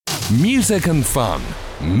Music and fun.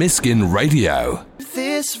 Miskin Radio.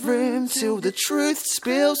 This room till the truth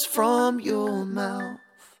spills from your mouth.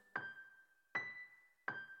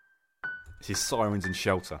 This is Sirens and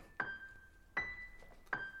Shelter.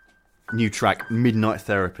 New track, Midnight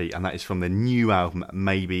Therapy, and that is from the new album,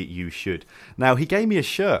 Maybe You Should. Now, he gave me a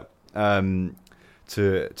shirt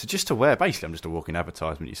to wear. Basically, I'm just a walking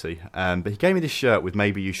advertisement, you see. But he gave me this shirt with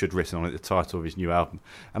Maybe You Should written on it, the title of his new album.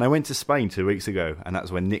 And I went to Spain 2 weeks ago, and that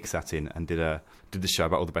was when Nick sat in and did the show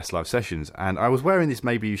about all the best live sessions. And I was wearing this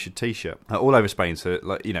Maybe You Should t-shirt all over Spain. So,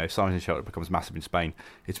 like, you know, if Sirens and Shelter becomes massive in Spain,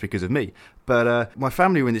 it's because of me. But my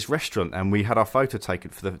family were in this restaurant, and we had our photo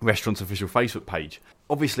taken for the restaurant's official Facebook page.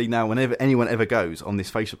 Obviously, now, whenever anyone ever goes on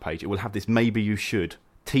this Facebook page, it will have this Maybe You Should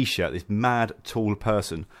t-shirt, this mad, tall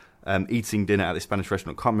person eating dinner at this Spanish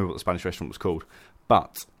restaurant. Can't remember what the Spanish restaurant was called,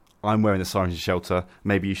 but I'm wearing the Sirens and Shelter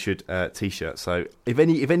Maybe You Should t-shirt. So if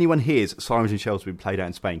anyone hears Sirens and Shelter being played out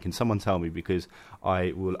in Spain, can someone tell me, because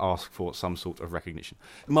I will ask for some sort of recognition.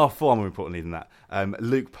 Far more importantly than that,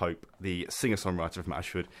 Luke Pope, the singer-songwriter from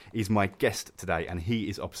Ashford, is my guest today, and he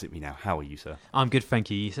is opposite me now. How are you, sir? I'm good,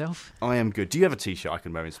 thank you. Yourself? I am good. Do you have a t-shirt I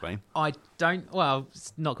can wear in Spain? I don't. Well,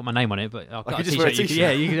 it's not got my name on it, but I've got could a just wear a t-shirt.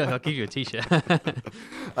 t-shirt. I'll give you a t-shirt.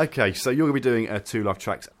 Okay, so you're going to be doing 2 live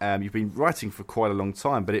tracks. You've been writing for quite a long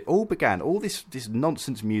time, but it all began, all this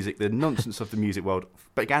nonsense music, the nonsense of the music world,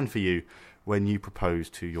 began for you when you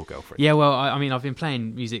proposed to your girlfriend. Yeah, well, I mean, I've been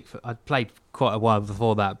playing music. I'd played quite a while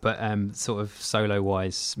before that, but sort of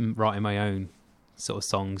solo-wise, writing my own sort of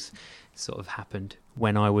songs sort of happened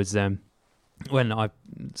when I was when I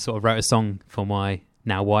sort of wrote a song for my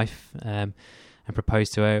now wife and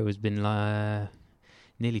proposed to her. It was been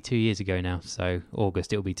nearly 2 years ago now, so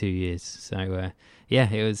August it'll be 2 years. So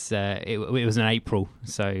yeah, it was in April.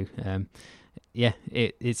 So yeah,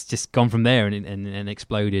 it's just gone from there and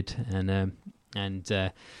exploded, and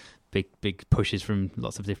big pushes from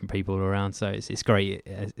lots of different people around. So it's great.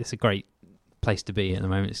 It's a great place to be at the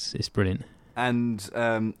moment. It's brilliant. And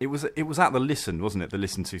it was at the Listen, wasn't it? The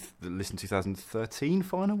Listen 2013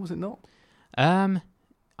 final, was it not? I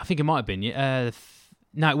think it might have been. Yeah.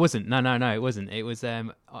 No, it wasn't. No, it wasn't. It was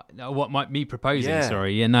me proposing. Yeah.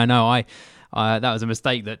 Sorry. Yeah. No. I that was a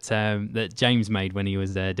mistake that James made when he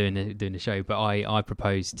was doing the show. But I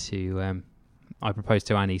proposed to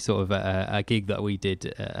Annie sort of at a gig that we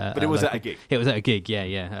did. But it was at a gig. It was at a gig. Yeah,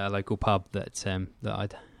 at a local pub that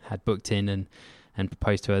I'd had booked in and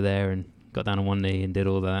proposed to her there and got down on one knee and did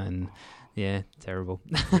all that, and yeah, terrible.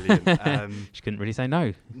 Brilliant. She couldn't really say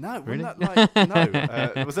no. No, really.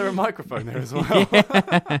 No. Was there a microphone there as well?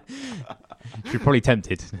 Yeah. She was probably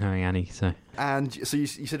tempted, knowing Annie. So. And so you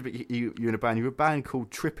said you were in a band. You were a band called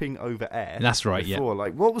Tripping Over Air. That's right. Before. Yeah.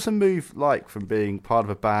 Like, what was the move like from being part of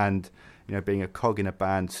a band, you know, being a cog in a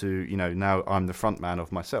band, to, you know, now I'm the front man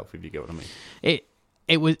of myself, if you get what I mean?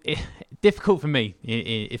 It was difficult for me,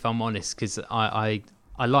 if I'm honest, because I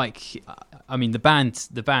like. I mean, the band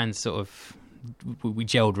sort of, we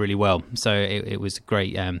gelled really well, so it was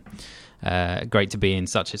great to be in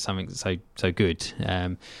something so good.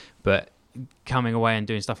 But coming away and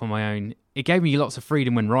doing stuff on my own, it gave me lots of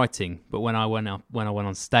freedom when writing. But when I went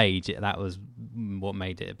on stage, that was what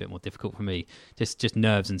made it a bit more difficult for me. Just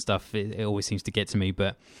nerves and stuff. It always seems to get to me.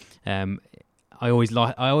 But I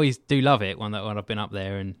always do love it when I've been up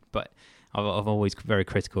there, but I'm always very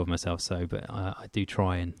critical of myself. So, but I do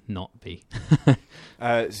try and not be.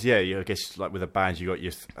 Yeah, I guess like with a band, you got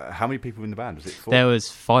your. How many people in the band? Was it 4? There was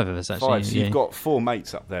 5 of us actually. 5. So you've got 4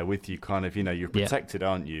 mates up there with you, kind of. You know, you're protected,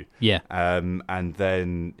 aren't you? Yeah. And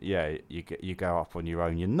then you go up on your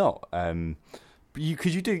own. You're not.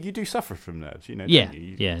 Because you do suffer from nerves, you know. Yeah. Don't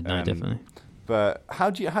you? Yeah. No, definitely. But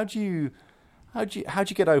how do you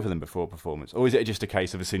get over them before a performance, or is it just a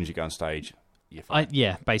case of as soon as you go on stage?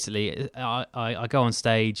 Basically, I go on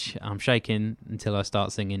stage, I'm shaking until I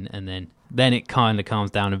start singing, and then it kind of calms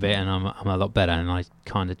down a bit, and I'm a lot better, and I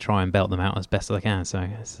kind of try and belt them out as best as I can. So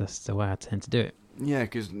that's the way I tend to do it. Yeah,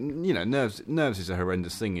 because you know, nerves is a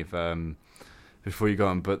horrendous thing if before you go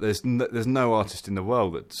on, but there's no artist in the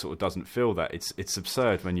world that sort of doesn't feel that. It's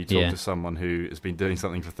absurd when you talk to someone who has been doing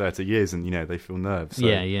something for 30 years and, you know, they feel nerves. So,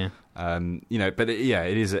 yeah. You know, but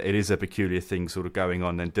it is a peculiar thing sort of going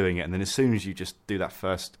on and doing it, and then as soon as you just do that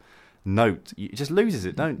first note, it just loses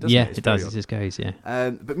it, doesn't it? It does. It just goes, yeah.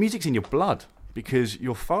 But music's in your blood because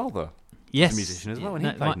your father is a musician as well, and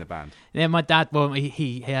he played in the band. Yeah, my dad. Well,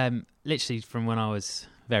 he literally from when I was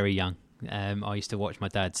very young. I used to watch my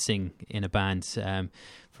dad sing in a band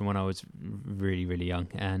from when I was really, really young,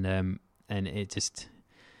 and it just.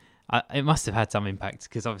 it must have had some impact,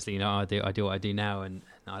 because obviously, you know, I do what I do now, and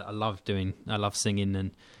I love singing,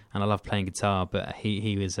 and I love playing guitar. But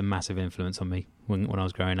he was a massive influence on me when I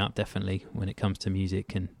was growing up. Definitely when it comes to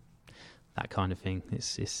music and that kind of thing.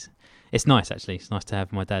 It's nice, actually. It's nice to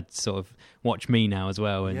have my dad sort of watch me now as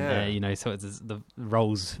well, and you know, sort of the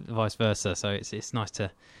roles vice versa. So it's nice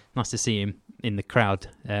to see him in the crowd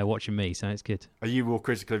watching me. So it's good. Are you more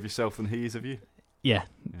critical of yourself than he is of you? Yeah,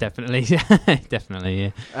 definitely,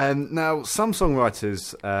 definitely. Yeah. Now, some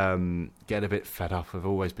songwriters get a bit fed up of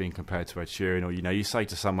always being compared to Ed Sheeran, or, you know, you say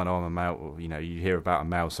to someone, "Oh, I'm a male," or, you know, you hear about a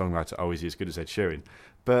male songwriter, "Oh, is he as good as Ed Sheeran?"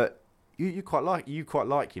 But you quite like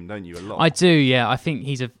him, don't you? A lot. I do, yeah. I think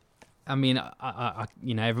he's a. I mean, I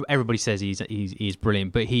you know, everybody says he's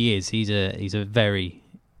brilliant, but he's a very,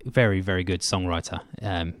 very, very good songwriter.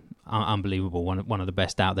 Unbelievable, one of the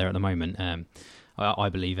best out there at the moment. I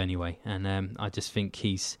believe anyway, and I just think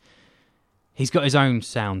he's got his own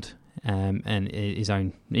sound and his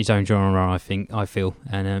own genre. I feel,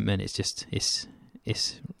 and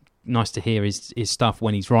it's nice to hear his stuff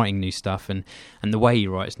when he's writing new stuff, and the way he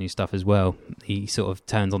writes new stuff as well. He sort of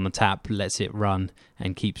turns on the tap, lets it run,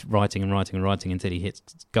 and keeps writing until he hits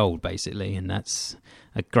gold, basically. And that's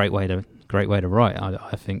a great way to write.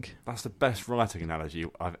 I think that's the best writing analogy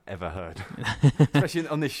I've ever heard, especially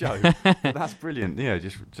on this show. That's brilliant. Yeah,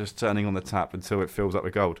 just turning on the tap until it fills up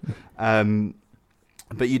with gold.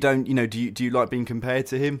 But you don't, you know, do you like being compared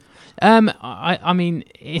to him? I mean,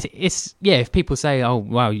 it's yeah. If people say, "Oh,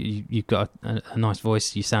 wow, you've got a nice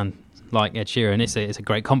voice, you sound like Ed Sheeran," it's a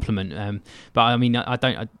great compliment. But I mean, I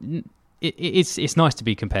don't. It's nice to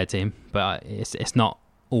be compared to him, but it's not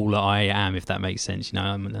all that I am, if that makes sense. You know,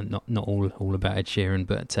 I'm not all about Ed Sheeran,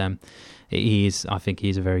 but he is. I think he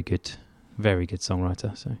is a very good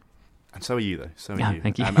songwriter. So. And so are you, though. So are you.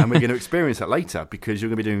 Thank you. And we're going to experience that later, because you're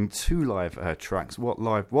going to be doing 2 live tracks.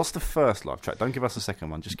 What's the first live track? Don't give us the second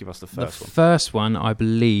one. Just give us the first one. The first one, I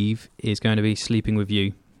believe, is going to be "Sleeping with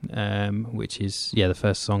You," which is the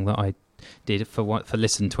first song that I did for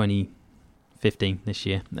Listen 2015 this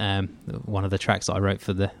year. One of the tracks that I wrote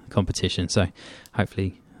for the competition. So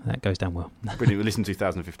hopefully that goes down well. Brilliant. Listen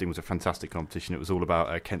 2015 was a fantastic competition. It was all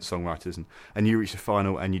about Kent songwriters, and you reached the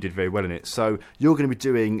final and you did very well in it. So you're going to be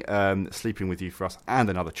doing "Sleeping with You" for us and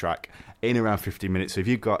another track in around 15 minutes. So if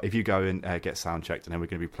you go and get sound checked, and then we're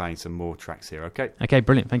going to be playing some more tracks here. Okay,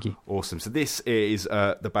 brilliant. Thank you. Awesome. So this is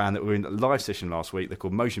the band that were in the live session last week. They're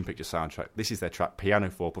called Motion Picture Soundtrack. This is their track Piano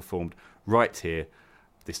 4, performed right here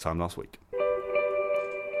this time last week.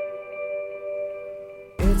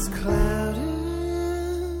 It's clouded.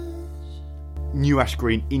 New Ash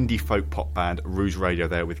Green indie folk pop band Rouge Radio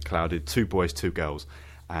there with Clouded, 2 boys, 2 girls,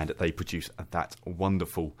 and they produce that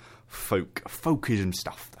wonderful folkism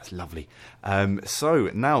stuff. That's lovely. So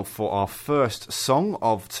now for our first song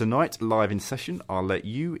of tonight, live in session, I'll let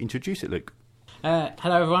you introduce it, Luke.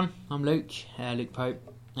 Hello everyone, I'm Luke Pope,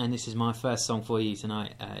 and this is my first song for you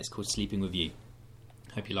tonight. It's called "Sleeping with You."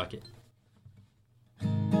 Hope you like it.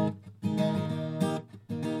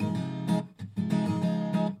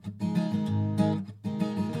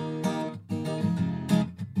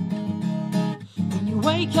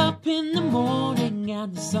 Wake up in the morning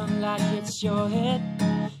and the sunlight hits your head.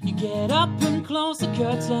 You get up and close the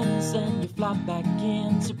curtains and you fly back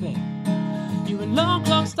into bed. Your alarm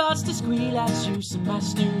clock starts to squeal as you smash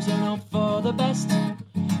snooze and hope for the best.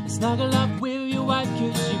 And snuggle up with your wife,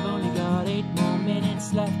 cause you've only got 8 more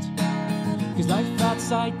minutes left. Cause life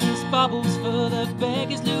outside these bubbles full of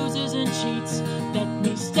beggars, losers and cheats. Let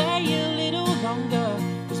me stay a little longer,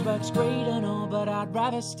 cause work's great and all, but I'd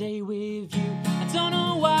rather stay with you. I don't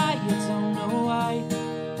know why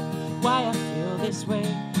I feel this way.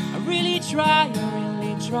 I really try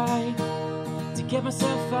to get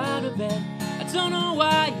myself out of bed. I don't know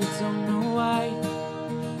why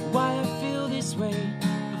I feel this way.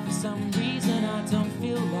 But for some reason I don't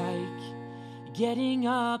feel like getting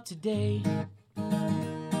up today.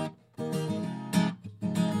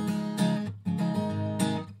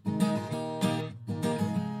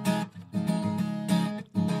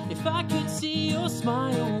 If I could see your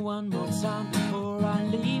smile one more time before I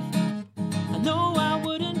leave, I know I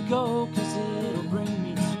wouldn't go, cause it'll bring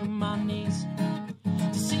me to my knees.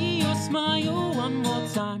 To see your smile one more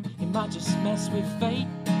time, it might just mess with fate.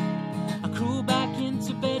 I crawl back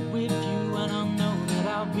into bed with you and I know that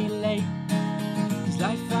I'll be late. Cause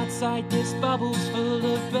life outside this bubble's full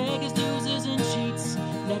of beggars, losers and cheats.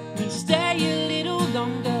 Let me stay a little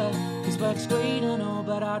longer, cause work's great and all,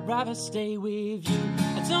 but I'd rather stay with you.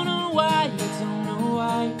 I don't know why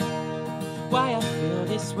I feel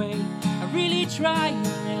this way. I really try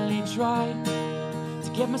to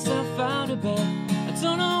get myself out of bed. I I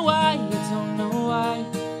don't know why, I don't know why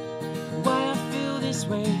I feel this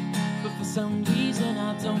way. But for some reason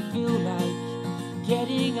I don't feel like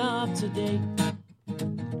getting up today.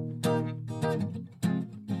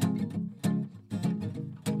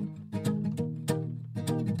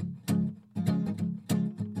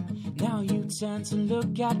 Now you turn to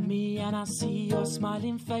look at me and I see your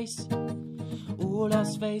smiling face. All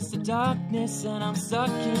else face the darkness and I'm stuck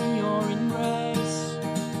in your embrace.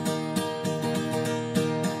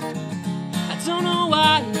 I don't know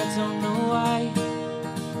why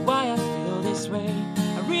I feel this way.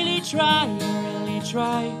 I really try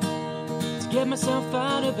to get myself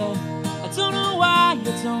out of bed. I don't know why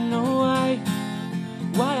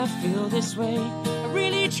I feel this way. I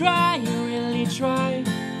really try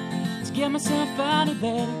to get myself out of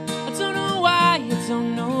bed. I don't know why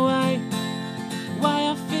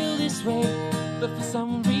I feel this way. But for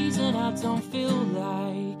some reason I don't feel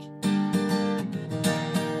like.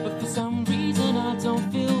 But for some reason I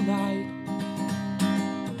don't feel like.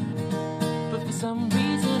 But for some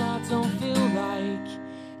reason I don't feel like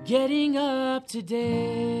getting up today.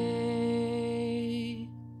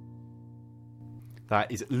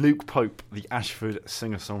 That is Luke Pope, the Ashford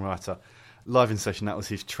singer-songwriter. Live in session, that was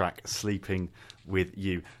his track, Sleeping With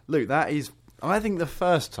You. Luke, that is, I think, the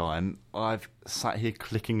first time I've sat here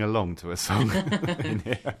clicking along to a song in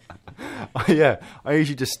here. I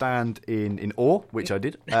usually just stand in awe, which I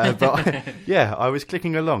did. But I was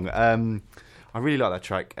clicking along. I really like that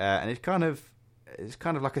track, and it's kind of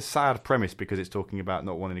like a sad premise because it's talking about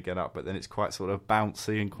not wanting to get up, but then it's quite sort of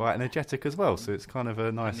bouncy and quite energetic as well. So it's kind of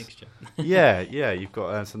a nice mixture. yeah. You've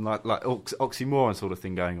got some like oxymoron sort of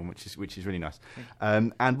thing going on, which is really nice.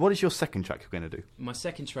 And what is your second track you're going to do? My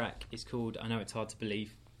second track is called "I Know It's Hard to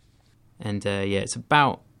Believe," and it's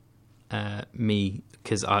about me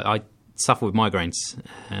because I suffer with migraines,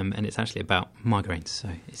 and it's actually about migraines. So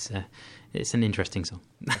it's an interesting song.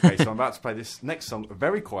 Okay, so I'm about to play this next song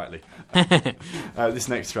very quietly. This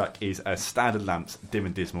next track is Standard Lamps, Dim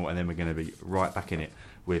and Dismal, and then we're going to be right back in it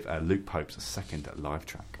with Luke Pope's second live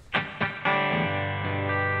track.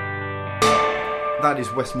 That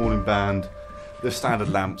is Westmoreland Band, the Standard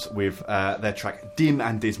Lamps, with their track Dim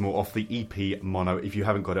and Dismal off the EP Mono. If you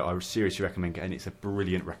haven't got it, I would seriously recommend it, and it's a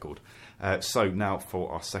brilliant record. So now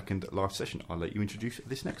for our second live session, I'll let you introduce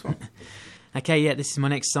this next one. Okay, yeah, this is my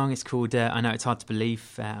next song. It's called I Know It's Hard to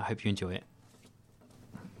Believe. I hope you enjoy it.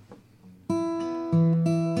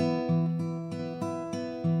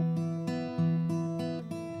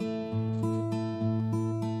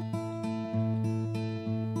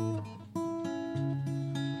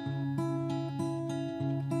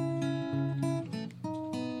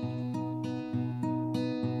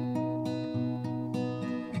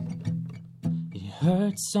 It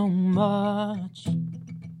hurts so much,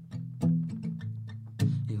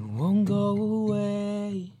 won't go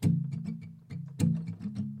away.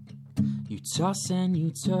 You toss and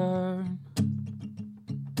you turn,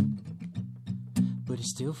 but it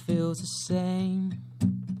still feels the same.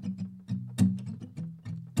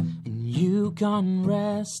 And you can't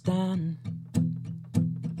rest and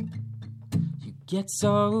you get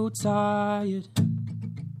so tired.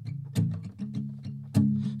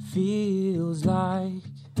 Feels like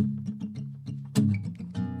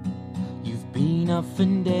been up for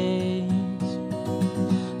days.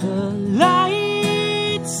 The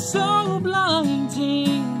light's so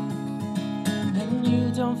blinding, and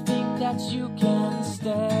you don't think that you can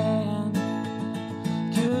stand.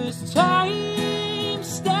 'Cause time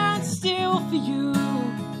stands still for you,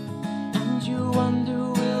 and you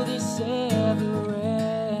wonder, will this ever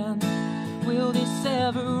end? Will this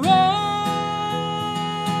ever end?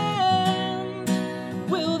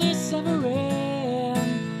 Will this ever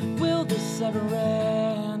end? Will this ever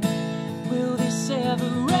end? Will this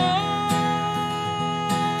ever end?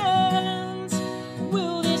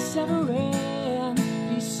 Will this ever end?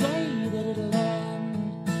 Please say that it'll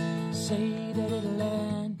end. Say that it'll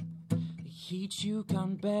end. The heat you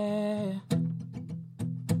can't bear.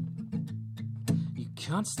 You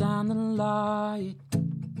can't stand the light.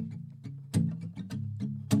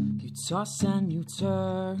 You toss and you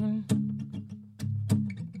turn,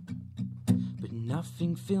 but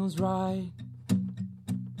nothing feels right.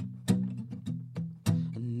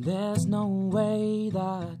 And there's no way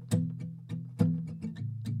that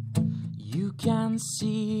you can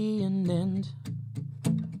see an end.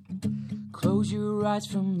 Close your eyes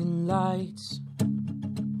from the lights,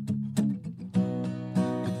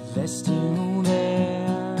 but they're still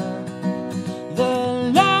there.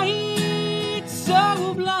 The light's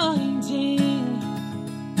so blinding,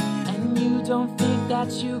 and you don't think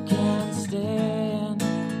that you can stand.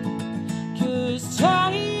 'Cause 'cause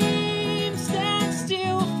time stands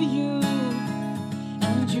still for you,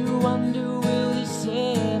 and you wonder, will this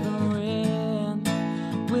ever end?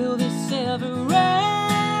 Will this ever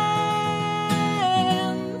end?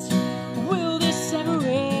 Will this ever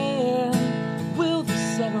end? Will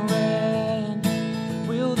this ever end?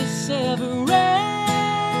 Will this ever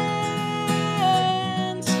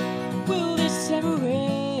end? Will this ever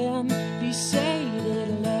end? Please say that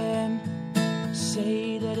it'll end.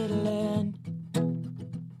 Say that it'll end.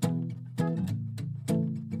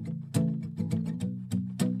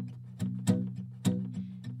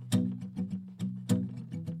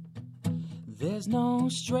 There's no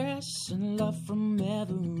stress and love from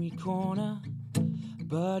every corner,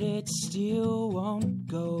 but it still won't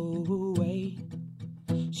go away.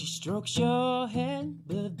 She strokes your head,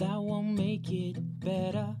 but that won't make it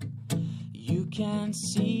better. You can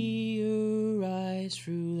see her eyes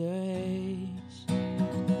through the haze.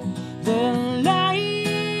 The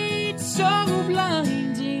light's so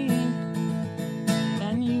blinding,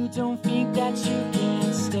 and you don't think that you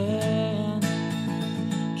can stand.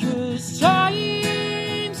 'Cause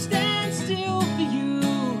time stands still for you,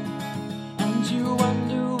 and you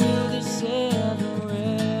wonder, will this ever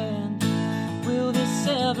end? Will this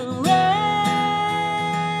ever end?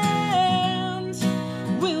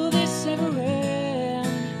 Will this ever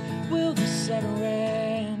end? Will this ever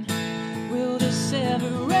end? Will this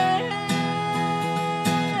ever end?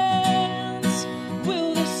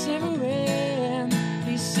 Will this ever end?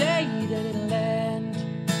 Please say that it'll end.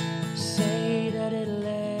 Say that it'll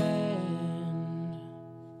end.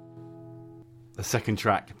 The second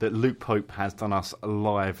track that Luke Pope has done us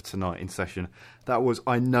live tonight in session. That was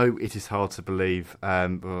I Know It Is Hard to Believe.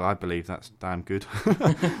 Well, I believe that's damn good.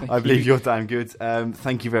 I believe you're damn good.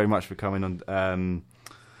 Thank you very much for coming on.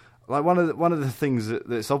 Like one of the things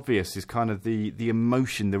that's obvious is kind of the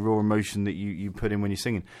emotion, the raw emotion that you put in when you're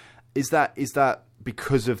singing. Is that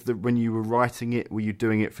because of when you were writing it? Were you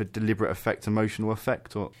doing it for deliberate effect, emotional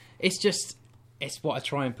effect, or? It's what I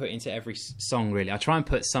try and put into every song, really. I try and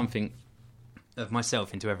put something of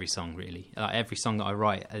myself into every song, really. Every song that I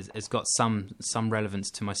write has got some relevance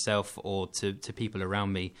to myself or to people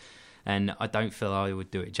around me, and I don't feel I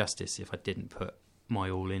would do it justice if I didn't put my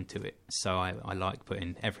all into it. So I like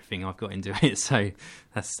putting everything I've got into it. So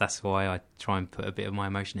that's why I try and put a bit of my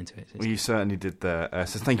emotion into it. Well, you certainly did there.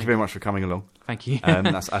 So thank you very much for coming along. Thank you.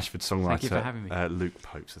 That's Ashford songwriter Thank you for having me. Luke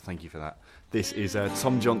Pope. So thank you for that. This is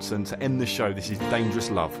Tom Johnson to end the show. This is Dangerous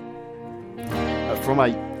Love. From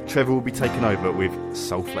 8, Trevor will be taken over with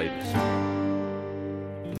Soul Flavours.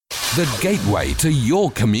 The gateway to your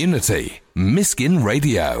community. Miskin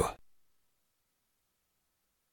Radio.